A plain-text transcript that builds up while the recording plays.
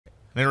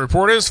And the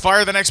report is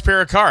fire the next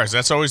pair of cars.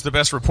 That's always the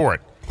best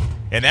report.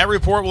 And that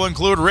report will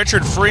include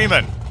Richard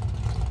Freeman.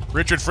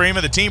 Richard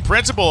Freeman, the team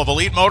principal of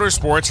Elite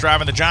Motorsports,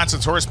 driving the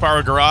Johnson's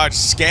Horsepower Garage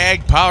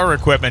Skag Power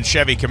Equipment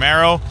Chevy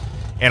Camaro.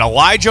 And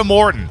Elijah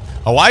Morton.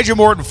 Elijah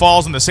Morton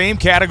falls in the same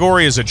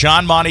category as a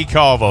John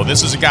Montecalvo.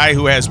 This is a guy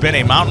who has been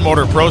a Mountain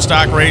Motor Pro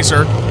Stock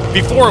racer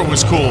before it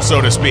was cool,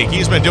 so to speak.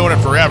 He's been doing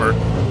it forever.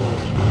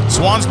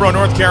 Swansboro,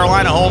 North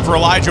Carolina, home for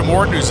Elijah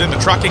Morton, who's in the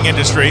trucking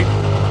industry.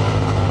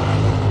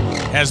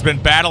 Has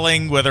been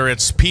battling, whether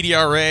it's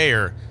PDRA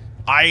or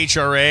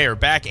IHRA or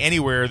back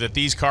anywhere that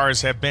these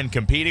cars have been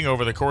competing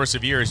over the course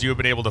of years, you have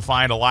been able to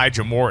find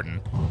Elijah Morton.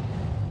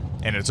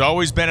 And it's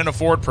always been in a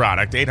Ford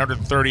product,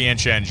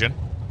 830-inch engine.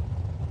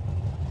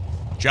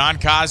 John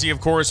Kazi, of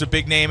course, a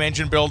big-name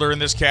engine builder in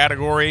this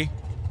category.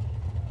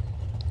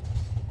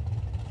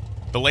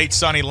 The late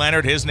Sonny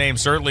Leonard, his name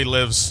certainly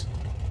lives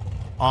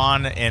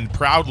on and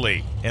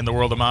proudly in the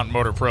world of Mountain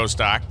Motor Pro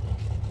Stock.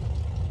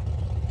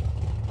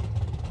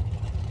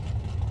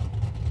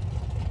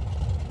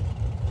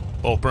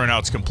 Both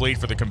burnouts complete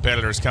for the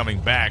competitors coming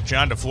back.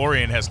 John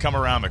DeFlorian has come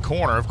around the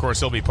corner. Of course,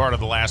 he'll be part of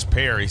the last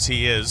pair, as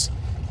he is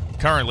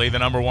currently the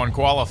 #1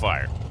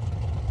 qualifier.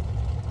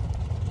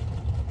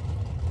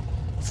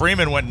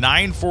 Freeman went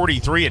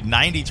 9:43 at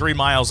 93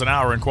 miles an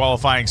hour in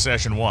qualifying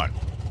session 1.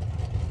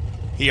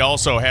 He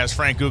also has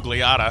Frank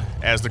Gugliotta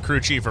as the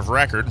crew chief of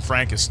record.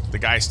 Frank is the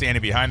guy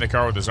standing behind the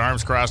car with his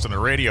arms crossed and the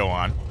radio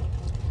on.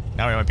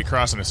 Now he might be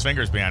crossing his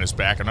fingers behind his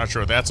back. I'm not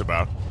sure what that's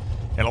about.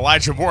 And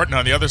Elijah Morton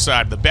on the other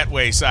side, the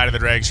Betway side of the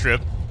drag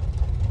strip.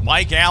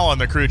 Mike Allen,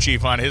 the crew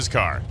chief on his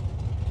car.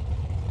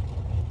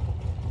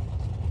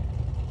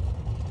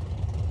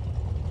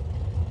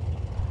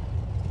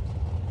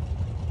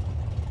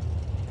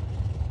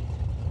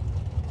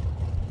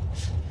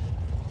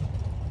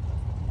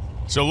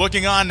 So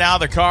looking on now,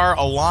 the car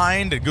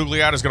aligned. And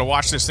Gugliotta is going to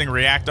watch this thing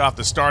react off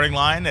the starting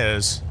line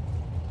as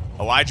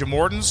Elijah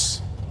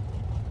Morton's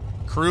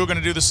crew going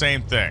to do the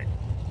same thing.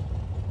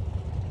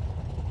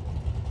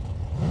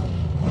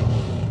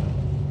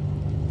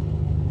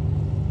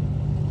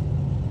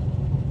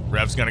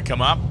 Rev's going to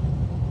come up.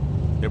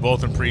 They're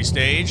both in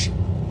pre-stage.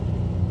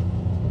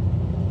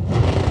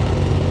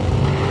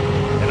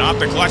 And off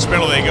the clutch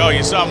pedal they go.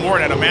 You saw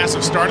Morton had a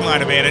massive starting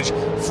line advantage.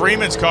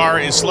 Freeman's car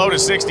is slow to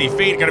 60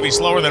 feet. Going to be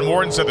slower than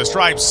Morton's at the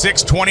stripes.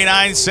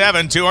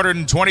 6:29.7,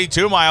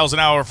 222 miles an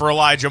hour for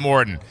Elijah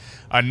Morton.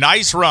 A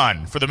nice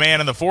run for the man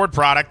in the Ford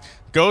product.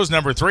 Goes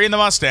 #3 in the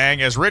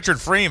Mustang as Richard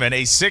Freeman,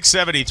 a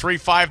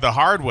 6:73.5 the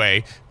hard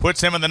way,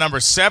 puts him in the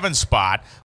 #7 spot.